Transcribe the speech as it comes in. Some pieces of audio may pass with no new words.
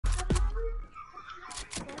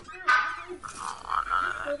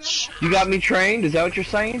You got me trained? Is that what you're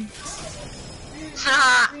saying? We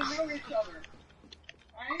know each other.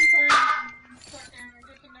 I ain't trying to fucking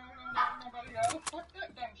get to know nobody else. Fuck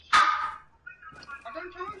that dumb shit. I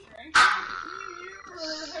done told you, ain't you or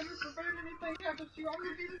haven't prepared anything happens to you, I'm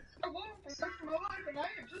gonna be alone for the rest of my life, and I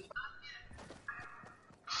am just.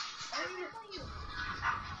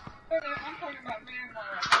 I'm talking about man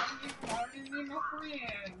life. I don't even need no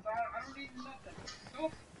friends. I don't need nothing.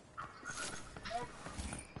 Nope. Nope.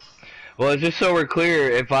 Well, just so we're clear,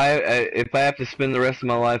 if I have to spend the rest of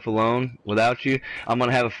my life alone without you, I'm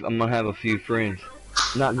gonna have a few friends,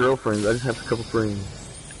 not girlfriends. I just have a couple friends.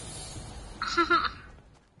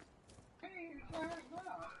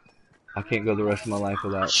 I can't go the rest of my life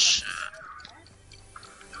without. It's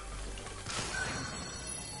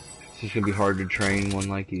just gonna be hard to train one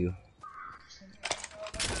like you.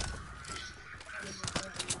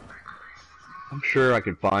 I'm sure I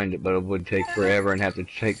could find it, but it would take forever and have to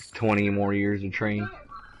take 20 more years to train.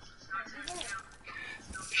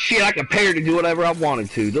 Shit, I can pay her to do whatever I wanted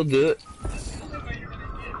to. They'll do it.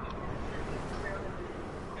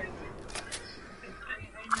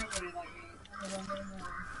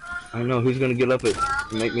 I know who's gonna get up and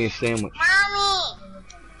make me a sandwich.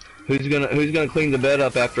 Who's gonna clean the bed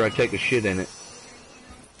up after I take a shit in it?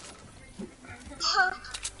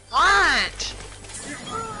 What?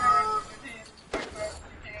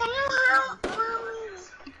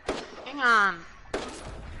 Hang on.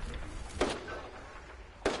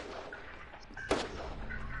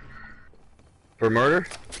 For murder?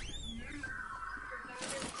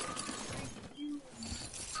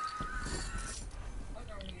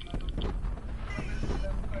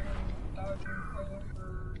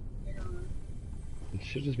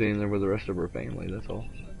 She'll just be in there with the rest of her family, that's all.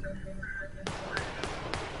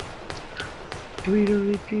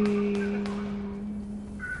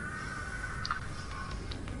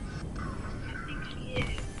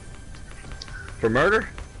 For murder?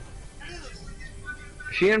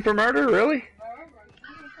 Is she in for murder, really?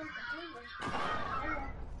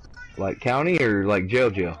 Like county or like jail?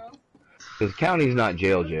 Because county's not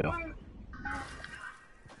jail.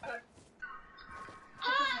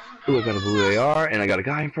 Ooh, I got a blue AR, and I got a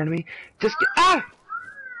guy in front of me. Just get, ah!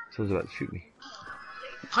 Someone's about to shoot me.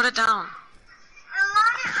 Put it down.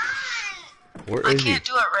 Where is he? I can't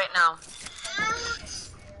do it right now.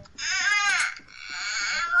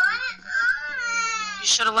 You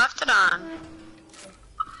should have left it on.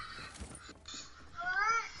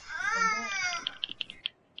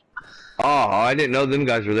 Oh, I didn't know them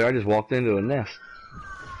guys were there. I just walked into a nest.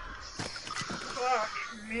 Fuck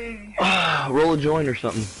me. Roll a joint or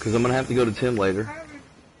something, because I'm going to have to go to Tim later.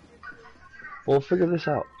 We'll figure this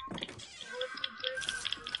out.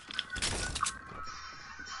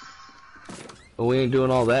 Well, we ain't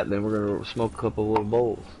doing all that then. We're going to smoke a couple little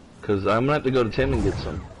bowls. Because I'm going to have to go to Tim and get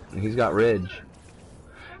some. And he's got Reg.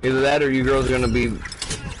 Either that or you girls are going to be...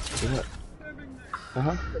 What?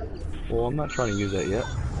 Uh-huh. Well, I'm not trying to use that yet.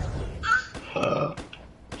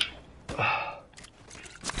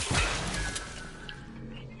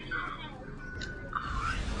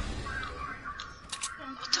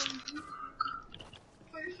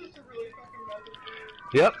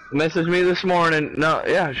 Yep, messaged me this morning. No,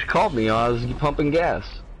 yeah, she called me. I was pumping gas.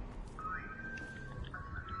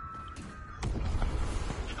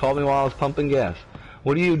 She called me while I was pumping gas.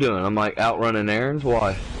 What are you doing? I'm like, out running errands?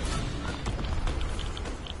 Why?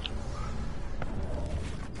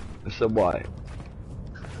 I said, why?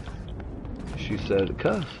 She said,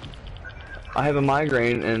 cuz I have a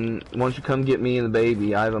migraine, and once you come get me and the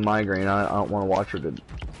baby, I have a migraine. I don't want to watch her to...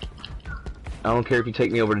 I don't care if you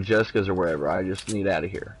take me over to Jessica's or wherever. I just need out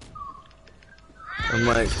of here. I'm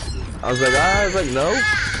like, I was like, no.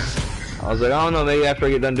 I was like, I don't know, maybe after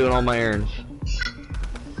I get done doing all my errands.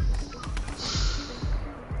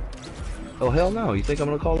 Oh, hell no. You think I'm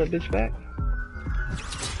gonna call that bitch back?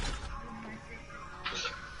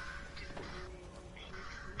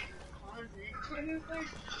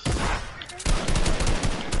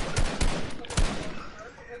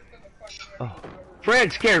 Oh,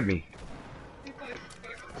 Fred scared me.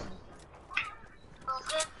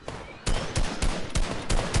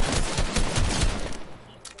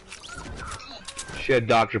 She had a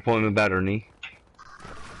doctor appointment about her knee.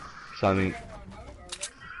 So I mean,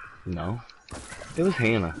 no, it was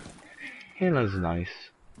Hannah. Hannah's nice.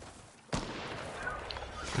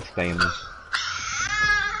 It's family.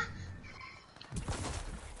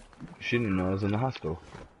 She didn't know I was in the hospital.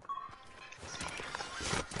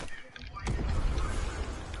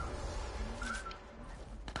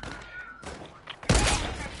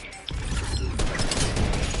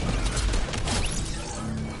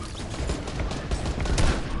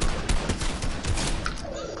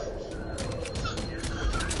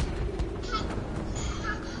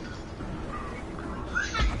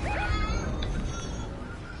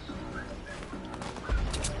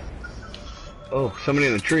 Oh, somebody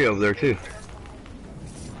in the tree over there too.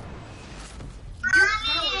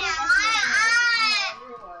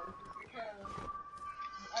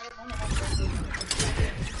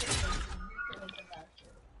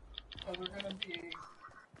 So we're gonna be.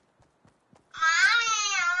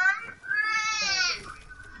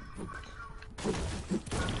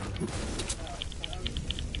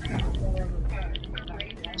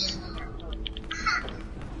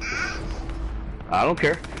 I don't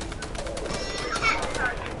care.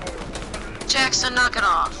 Jackson, knock it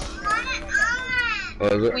off.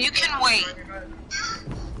 What is it? Well, you can wait.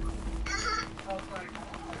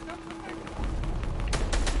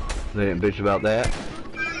 They didn't bitch about that.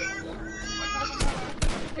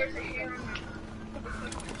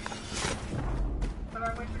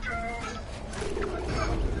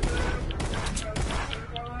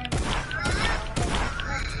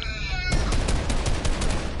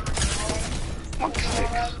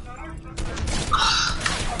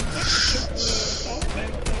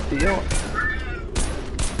 You know,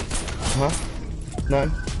 huh?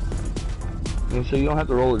 None. And so you don't have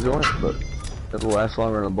to roll a joint, but it'll last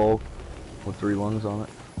longer in a bowl with 3 lungs on it.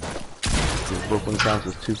 Brooklyn counts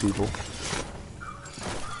as 2 people.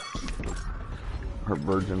 Her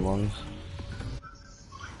virgin lungs.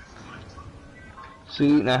 See,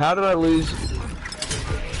 now how did I lose?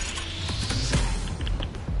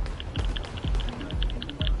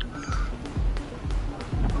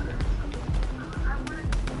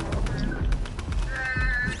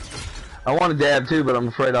 I want to dab too, but I'm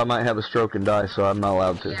afraid I might have a stroke and die, so I'm not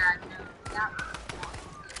allowed to.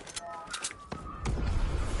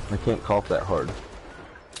 I can't cough that hard.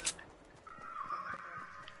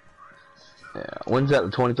 Yeah. When's that?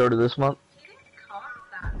 The 23rd of this month?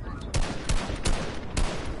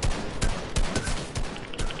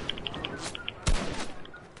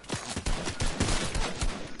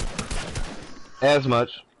 As much.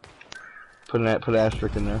 Put an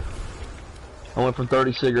asterisk in there. I went from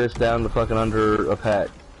 30 cigarettes down to fucking under a pack.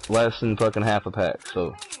 Less than fucking half a pack,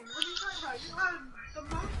 so.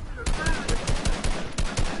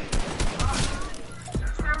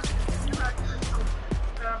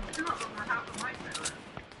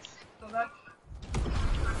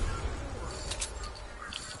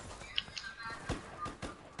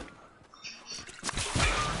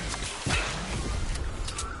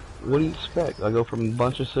 What do you expect? I go from a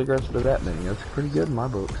bunch of cigarettes to that many. That's pretty good in my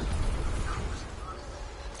books.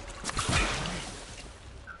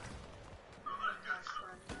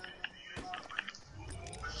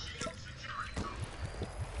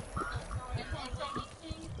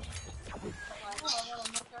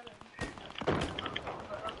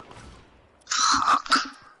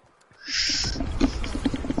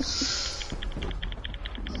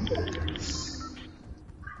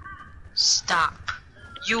 Stop.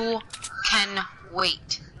 You can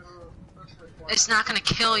wait. It's not gonna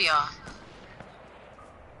kill ya.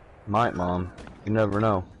 Might, Mom. You never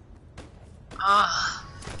know. Ugh.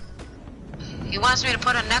 He wants me to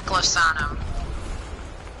put a necklace on him.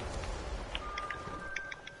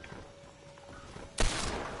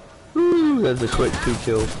 Woo, that's a quick 2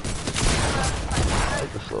 kills. I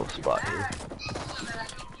like this little spot here.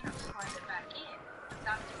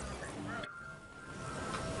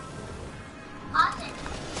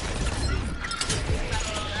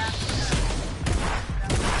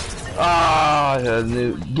 Ah, I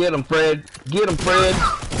knew. Get him, Fred. Get him, Fred.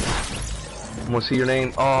 Want to see your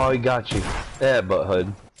name? Oh, he got you. Yeah,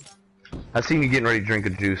 butthead. I seen you getting ready to drink a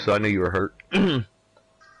juice, so I knew you were hurt.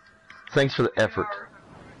 Thanks for the effort.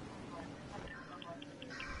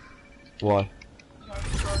 Why?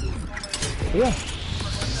 Yeah.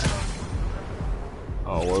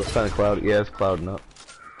 Oh, well, it's kind of cloudy. Yeah, it's clouding up.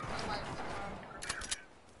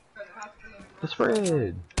 It's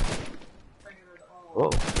Fred. Whoa.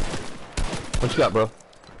 What you got, bro?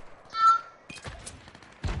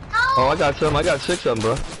 Oh, I got some. I got 6 of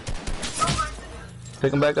them, bro.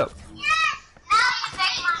 Pick them back up.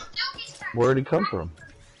 Where'd he come from?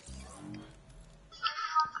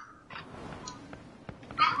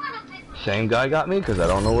 Same guy got me, because I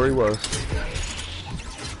don't know where he was.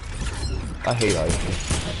 I hate ice.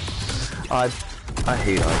 I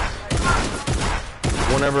hate ice.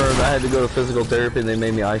 Whenever I had to go to physical therapy and they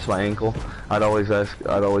made me ice my ankle, I'd always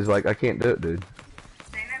like, I can't do it, dude.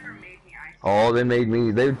 They never made me ice. Oh, they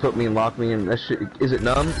would put me and lock me in. That shit, is it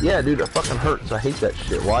numb? Yeah, dude, it fucking hurts. I hate that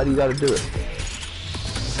shit. Why do you gotta do it?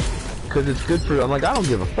 Because it's good for you. I'm like, I don't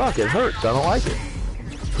give a fuck. It hurts. I don't like it.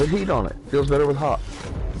 Put heat on it. Feels better with hot.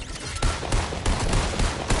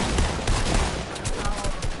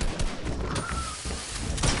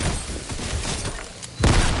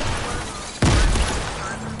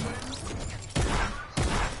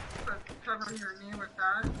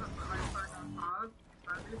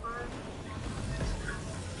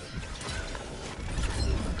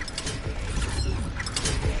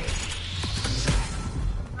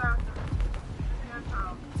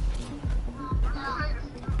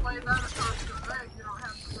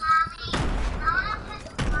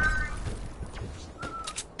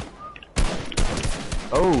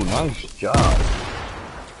 Oh, nice job.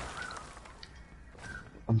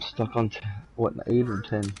 I'm stuck on what, 8 or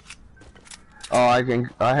 10? Oh,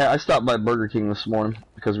 I stopped by Burger King this morning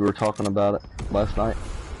because we were talking about it last night.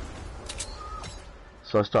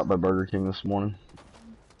 So I stopped by Burger King this morning.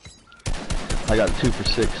 I got 2 for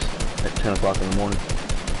 $6 at 10 o'clock in the morning.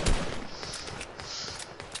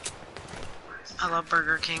 I love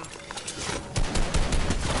Burger King.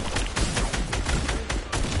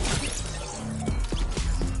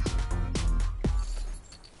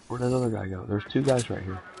 Where'd that other guy go? There's 2 guys right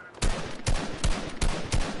here.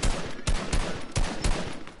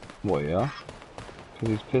 Well, yeah. Because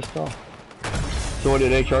he's pissed off. So what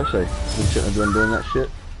did HR say? He shouldn't have been doing that shit?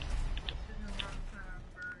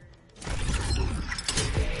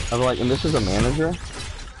 I'm like, and this is a manager?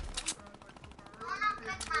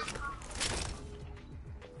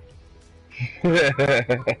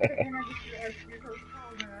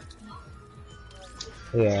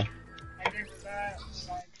 Yeah.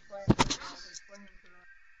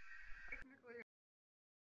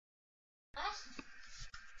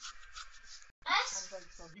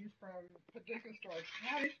 So he's from Paducah store.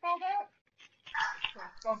 How do you spell that? So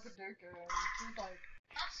it's from Paducah, and she's like,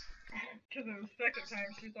 to the second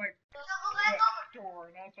time, she's like, what store?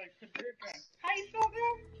 And I was like, Paducah. How do you spell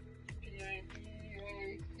that?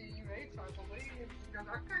 P-A-D-U-A-C-U-H, I believe. She goes,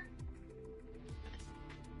 okay.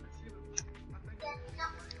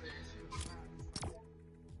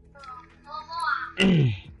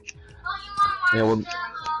 Yeah, well, I'm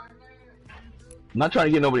not trying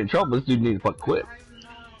to get nobody in trouble. This dude needs to fucking quit.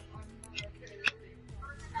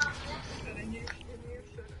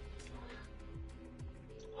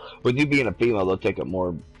 With you being a female, they'll take it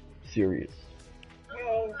more serious.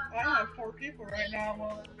 Well, I have 4 people right now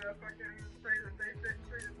willing to fucking say that they've been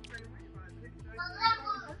treated the same way, but I think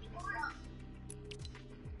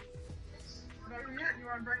better yet, you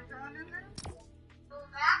want to bring John in there?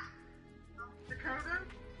 Dakota?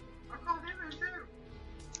 I'll call him in too.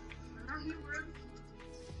 I know he would.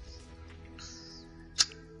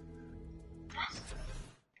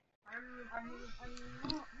 I'm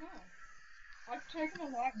not, no. I've taken a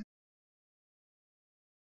lot.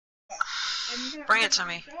 Bring it to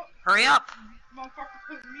me. Hurry up. Motherfucker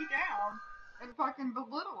putting me down and fucking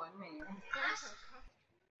belittling me.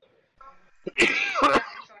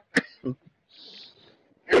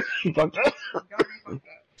 Fuck that.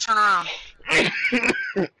 Turn around. You're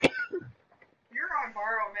on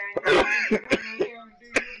borrow, man. You're going to do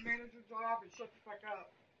your manager job and shut the fuck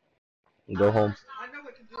up. Go home. I know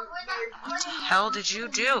what to do. What the hell did you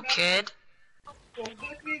do, kid? Well,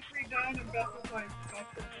 this needs redone and Beth was like,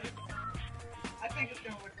 I think it's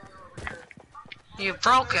going to look better over here. You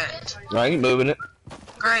broke it. I ain't moving it.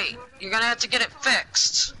 Great. You're gonna have to get it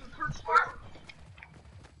fixed.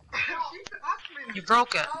 You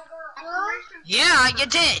broke it. Yeah, you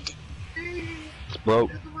did. It's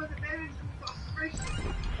broke.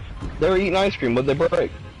 They were eating ice cream. What'd they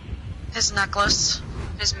break? His necklace.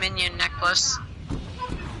 His minion necklace.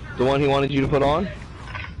 The one he wanted you to put on?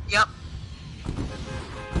 Yep.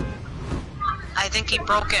 I think he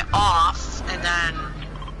broke it off, and then...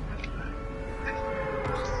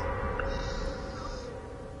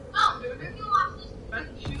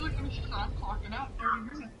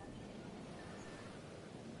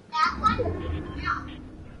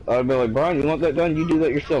 I'd be like, Brian, you want that done? You do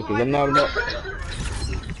that yourself, because I'm not about...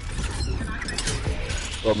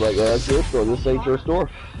 So I'm like, oh, that's your store. This ain't your store.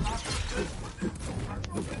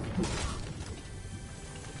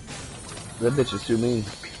 That bitch is too mean.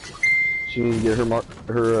 She needs to get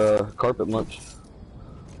her carpet munched.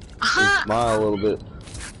 And smile a little bit.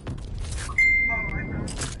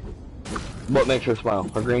 What makes her smile?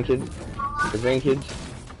 Her grandkids? Her grandkids?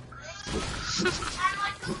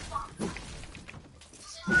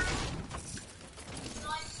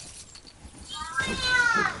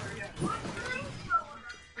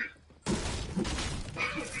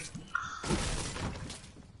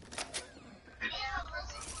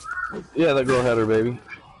 Yeah, that girl had her baby.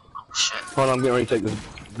 Hold on, I'm getting ready to take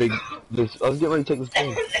I was getting ready to take this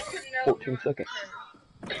thing. 14 seconds.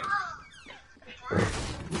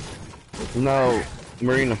 No,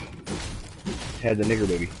 Marina had the nigger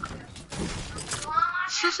baby.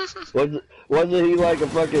 Wasn't he like a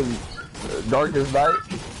fucking darkest night?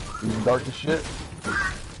 Dark as shit?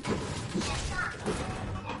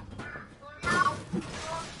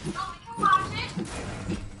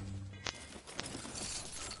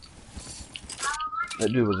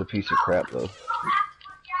 That dude was a piece of crap, though.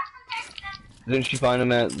 Didn't she find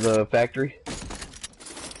him at the factory?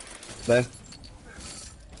 Ben?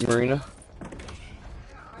 Marina?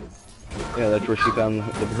 Yeah, that's where she found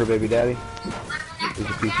her baby daddy. He's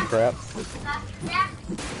a piece of crap.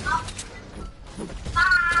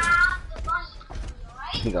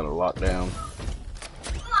 He got it locked down.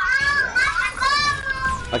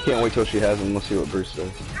 I can't wait till she has him. Let's see what Bruce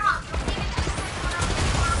does.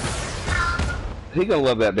 He gonna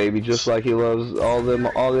love that baby just like he loves all the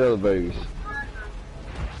other babies.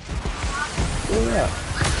 Look at that.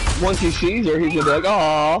 Once he sees her, he's gonna be like,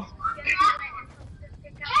 "Aww."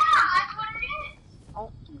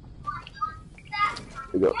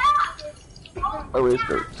 Here we go. Oh, it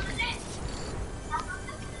hurts.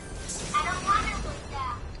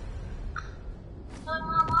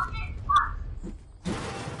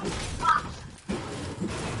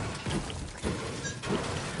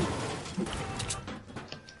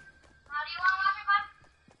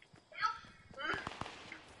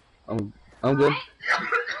 I'm good.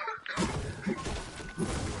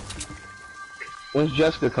 When's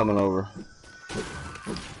Jessica coming over?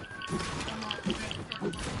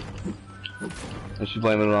 Is she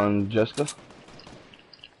blaming it on Jessica?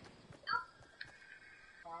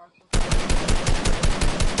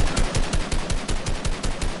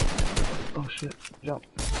 Oh shit, jump.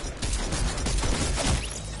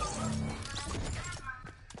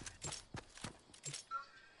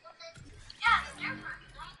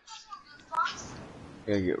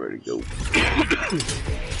 Gotta get ready to go.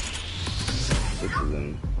 This is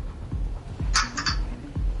in.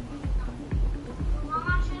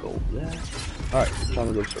 Go there. Alright, time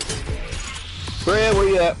to go circle. Fred, where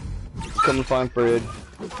you at? Come and find Fred.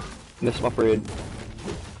 Miss my Fred.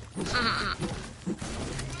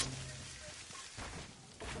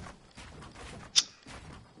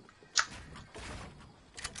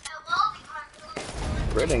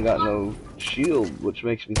 Fred ain't got no shield, which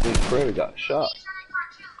makes me think Fred got shot.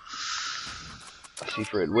 I see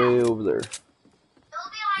Fred way over there.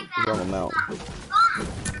 He's on the mountain.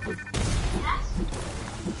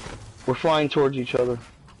 We're flying towards each other.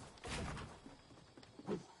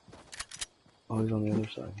 Oh, he's on the other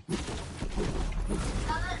side.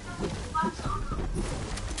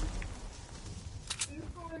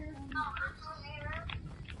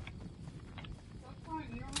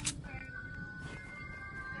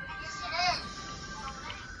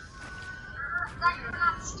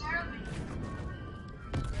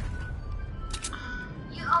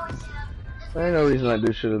 There ain't no reason that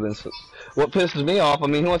dude should have been. What pisses me off, I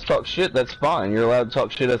mean, he wants to talk shit, that's fine. You're allowed to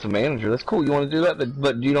talk shit as a manager. That's cool. You want to do that,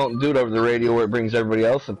 but you don't do it over the radio where it brings everybody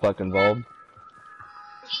else in fucking involved.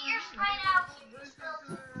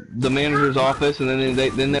 The manager's office, and then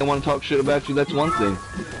they want to talk shit about you. That's one thing,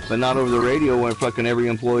 but not over the radio when fucking every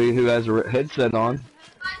employee who has a headset on.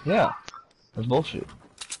 Yeah, that's bullshit.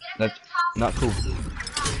 That's not cool.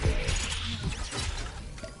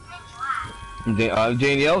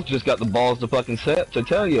 Danielle's just got the balls to fucking set to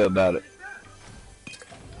tell you about it.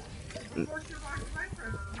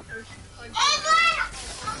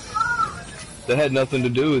 That had nothing to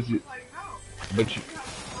do with you. But you,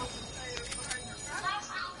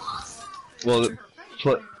 well,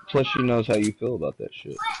 plus she knows how you feel about that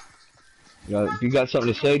shit. You know, if you got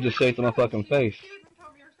something to say, just say it to my fucking face.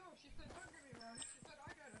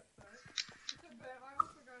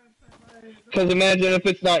 Because imagine if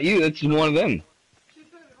it's not you, it's one of them.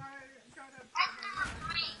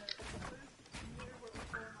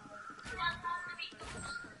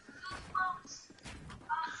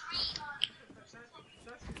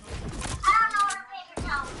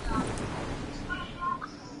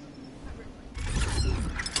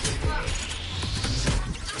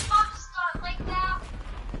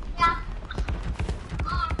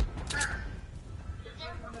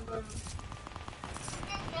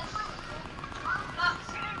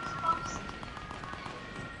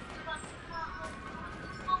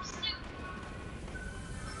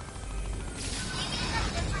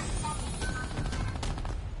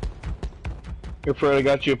 Here, Fred, I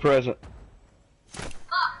got you a present.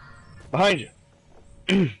 Behind you.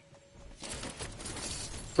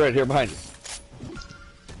 Fred, here behind you.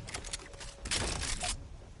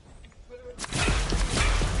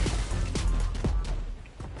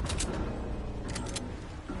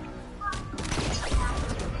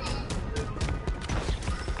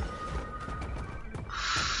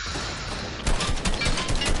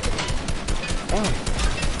 Oh.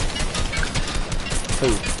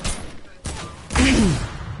 Who?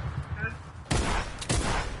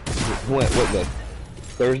 What day?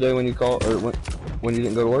 Thursday when you call, or when you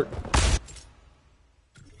didn't go to work?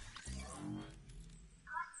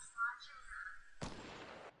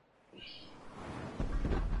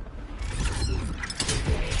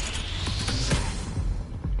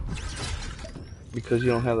 Because you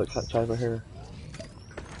don't have that type of hair.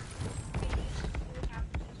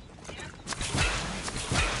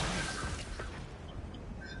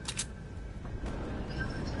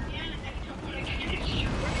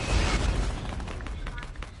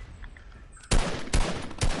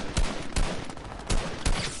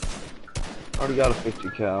 already got a 50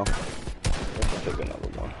 cal. Guess I'll take another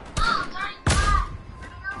one.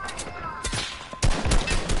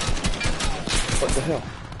 What the hell?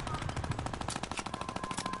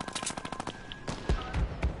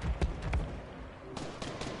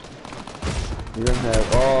 You're gonna have,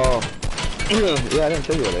 oh, yeah, I didn't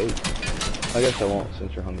tell you what I ate. I guess I won't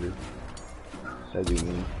since you're hungry. That'd be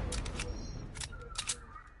mean.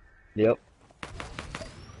 Yep.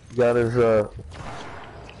 Got his, a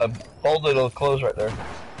folded little clothes right there.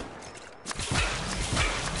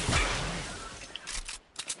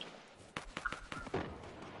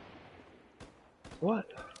 What?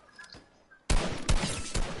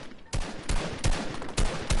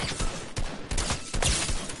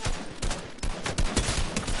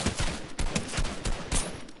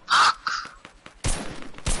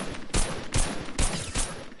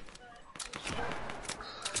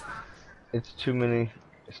 It's too many.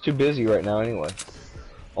 It's too busy right now anyway.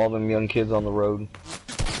 All them young kids on the road.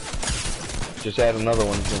 Just add another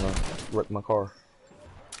one's gonna wreck my car.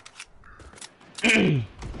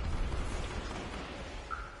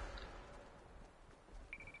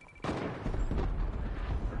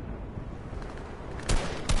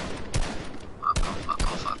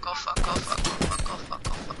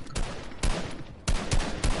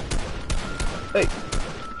 Hey.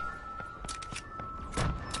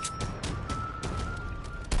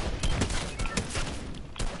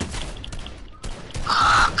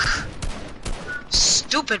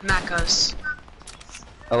 Stupid mechas.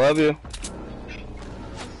 I love you.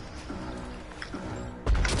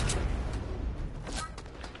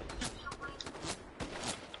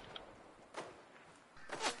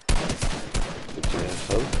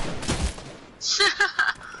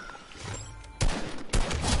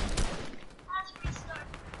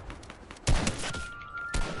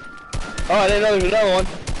 Oh, I didn't know there was another one.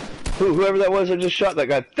 Whoever that was that just shot that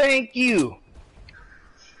guy. Thank you.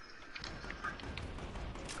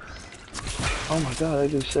 Oh my god, I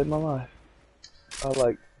just saved my life. I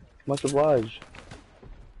like, much obliged.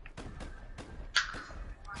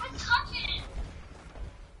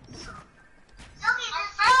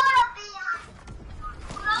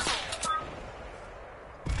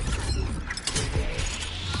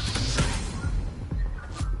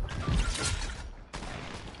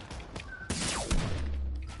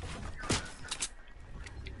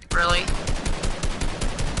 Really?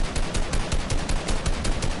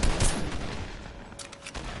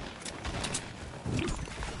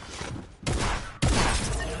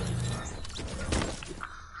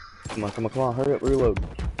 Come on, come on, come on, hurry up, reload.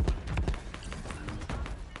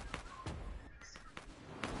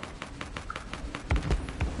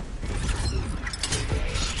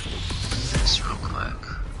 Just real quick.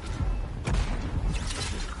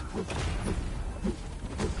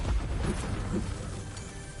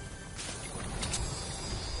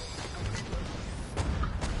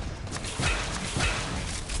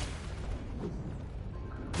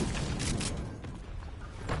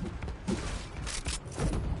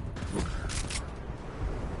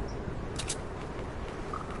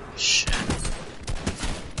 Shit.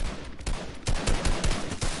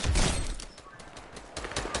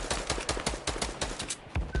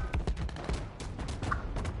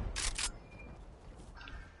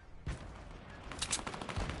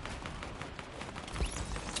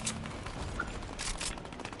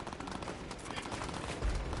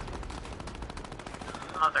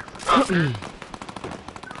 Motherfucker.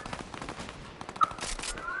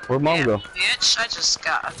 Where'd mom go? Bitch, I just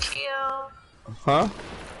got a kill. Huh?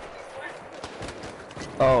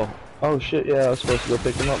 Oh. Oh shit, yeah, I was supposed to go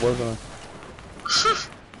pick him up, wasn't I?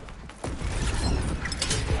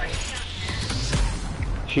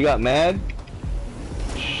 She got mad?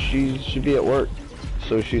 She should be at work.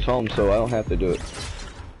 So she's home, so I don't have to do it.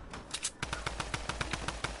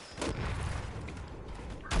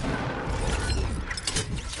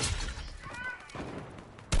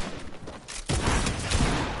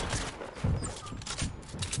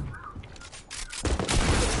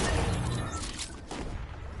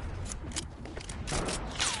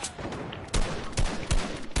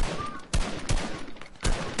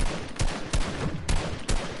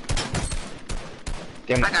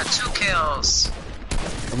 Damn it. I got 2 kills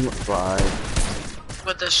I'm at 5.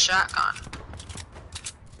 with this shotgun.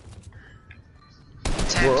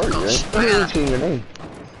 Where are you, man? I haven't seen your name.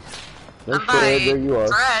 There's Fred, there you are.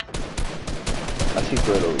 Fred. I see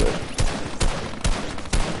Fred over there.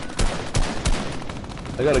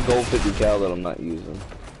 I got a gold 50 cal that I'm not using.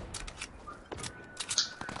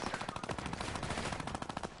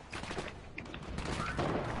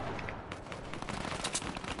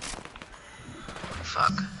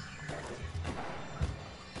 Fuck.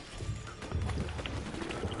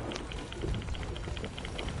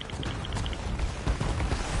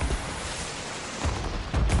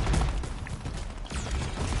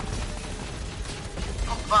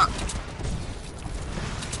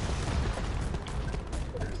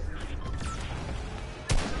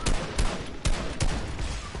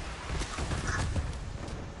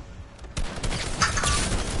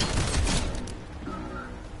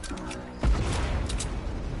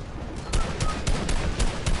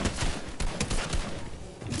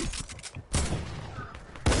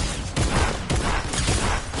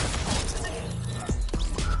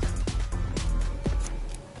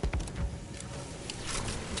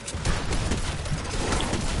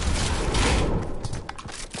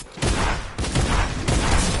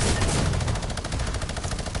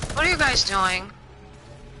 What are you guys doing?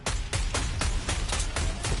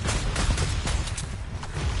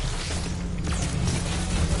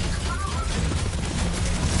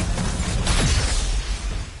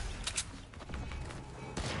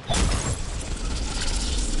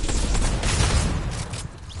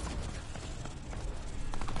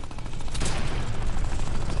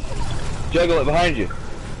 Juggle it behind you.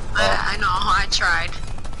 I know, I tried.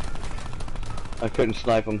 I couldn't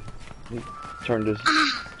snipe him. He turned his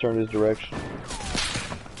direction.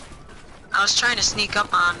 I was trying to sneak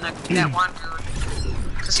up on that one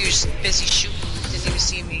dude. Because he was busy shooting, didn't even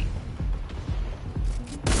see me.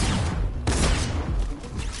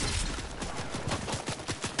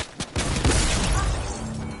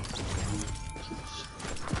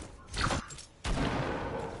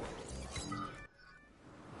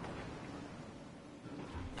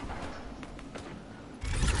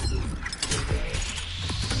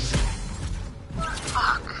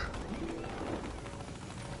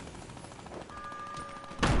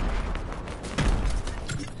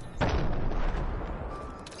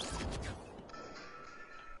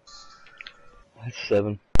 That's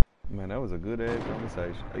 7. Man, that was a good ass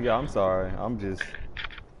conversation. Yeah, I'm sorry. I was just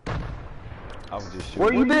shooting.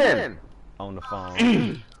 Where you been? On the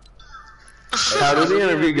phone. How did the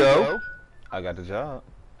interview go? I got the job.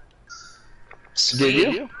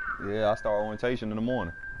 Did you? Yeah, I start orientation in the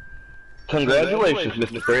morning. Congratulations,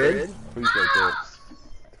 Mr. Fred. Appreciate that.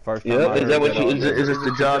 First time Yep. Is that what you? Is this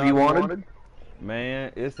the job you wanted?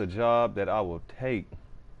 Man, it's a job that I will take.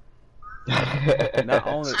 Not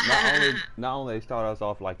only they start us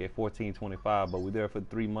off like at $14.25, but we're there for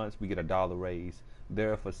 3 months, we get a $1 raise.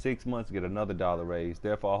 There for 6 months, get another $1 raise.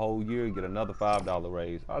 There for a whole year, get another $5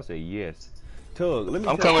 raise. I say yes. Tug, let me.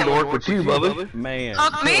 I'm coming to work with you, Bubba. Man.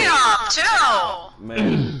 Hook me up too.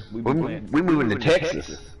 Man, we moving to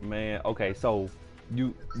Texas. Man, okay, so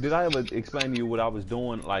did I ever explain to you what I was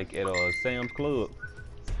doing like at Sam's Club?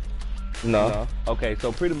 No. Okay,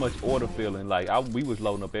 so pretty much order filling. Like we was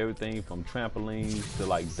loading up everything from trampolines to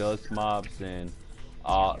like dust mops and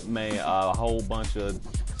a whole bunch of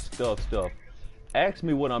stuff. Ask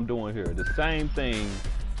me what I'm doing here. The same thing,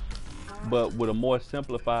 but with a more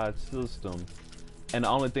simplified system. And the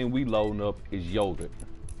only thing we loading up is yogurt.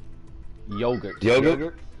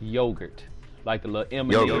 Yogurt. Like the little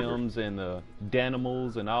M&Ms and the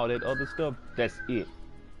Danimals and all that other stuff. That's it.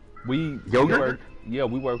 We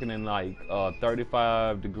working in like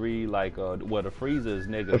 35 degree, like where the freezer is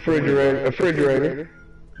negative. Refrigerator.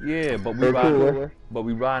 Yeah, but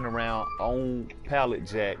we riding around on pallet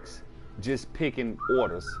jacks, just picking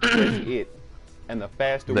orders. That's it. And the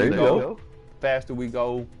faster we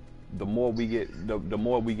go, the more we get, the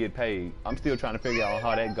more we get paid. I'm still trying to figure out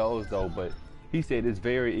how that goes though, but he said it's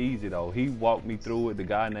very easy though. He walked me through it. The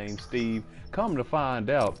guy named Steve. Come to find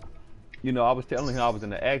out, you know, I was telling him I was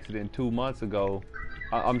in an accident 2 months ago.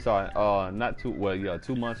 I'm sorry,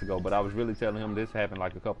 2 months ago, but I was really telling him this happened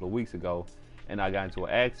like a couple of weeks ago, and I got into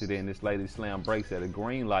an accident. This lady slammed brakes at a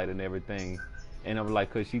green light and everything, and I was like,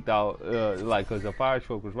 cause she thought, cause the fire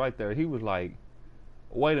truck was right there. He was like,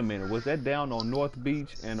 wait a minute, was that down on North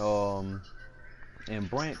Beach and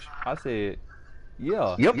Branch? I said,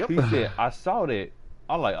 yeah. Yep. He said, I saw that.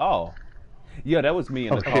 I'm like, oh. Yeah, that was me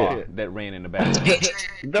in the car that ran in the back.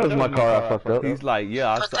 That was my car I fucked up. He's like,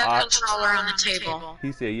 yeah, Put that controller on the table.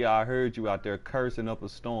 He said, yeah, I heard you out there cursing up a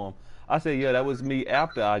storm. I said, yeah, that was me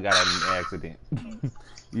after I got in an accident.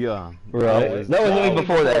 Yeah. Right. That was me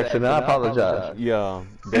before the accident. I apologize. Yeah.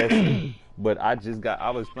 But I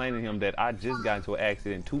was explaining to him that I just got into an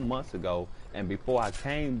accident 2 months ago, and before I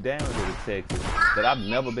came down to the Texas, that I've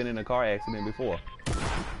never been in a car accident before.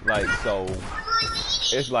 Like, so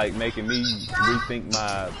it's like making me rethink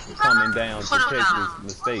my coming down to Texas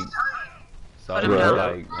mistake. So I was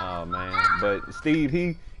like, oh man. But Steve,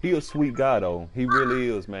 he a sweet guy though. He really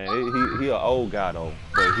is, man. He an old guy though.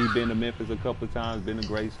 But he been to Memphis a couple of times, been to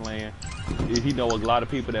Graceland. He know a lot of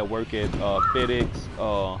people that work at FedEx,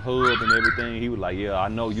 Hub and everything. He was like, yeah, I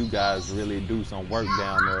know you guys really do some work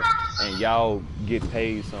down there, and y'all get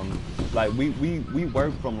paid some. Like we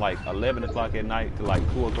work from like 11 o'clock at night to like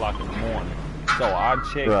 2 o'clock in the morning. So our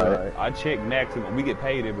check maximum, we get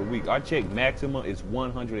paid every week. Our check maximum is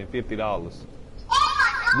 $150.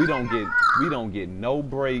 We don't get no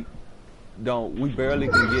break. We barely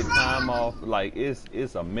can get time off. Like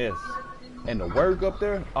it's a mess. And the work up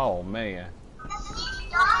there, oh man.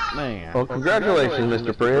 Well, congratulations,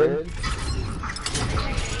 Mr. Fred.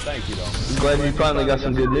 Thank you though. I'm glad you finally got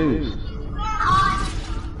some good news.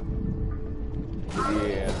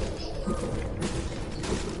 Yeah.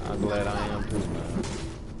 I'm glad I am too,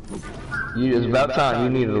 man. It's about time you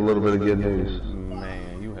needed a little bit of good news.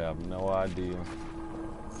 Man, you have have no idea.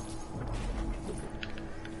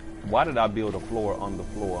 Why did I build a floor on the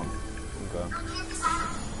floor? Okay.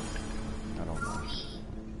 I don't know.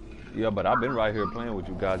 Yeah, but I've been right here playing with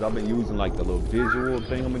you guys. I've been using like the little visual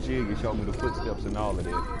thingamajig. It showed me the footsteps and all of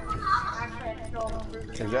that.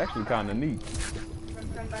 It's actually kind of neat.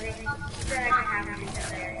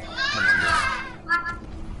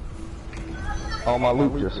 All my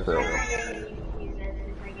loot just fell.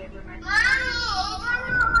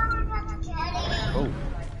 Oh,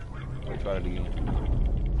 let me try it again.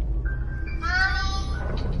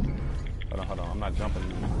 Hold on. I'm not jumping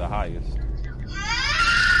the highest.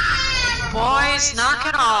 Boys, knock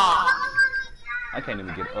it off. I can't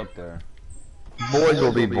even get up there. Boys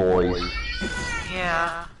will be boys.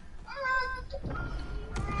 Yeah.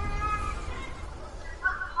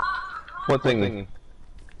 What thingy?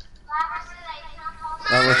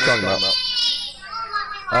 Let's talk about.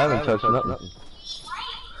 I haven't touched nothing.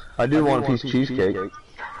 I do want a piece of cheesecake.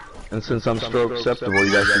 And since I'm stroke acceptable,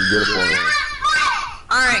 you guys can get it for me.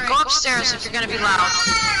 Alright, go upstairs if you're gonna be loud.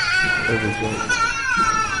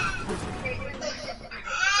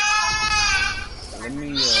 Let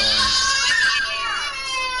me,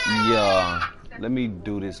 yeah, let me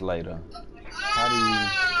do this later. How do you...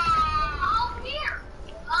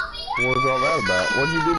 What was all that about? What did you do?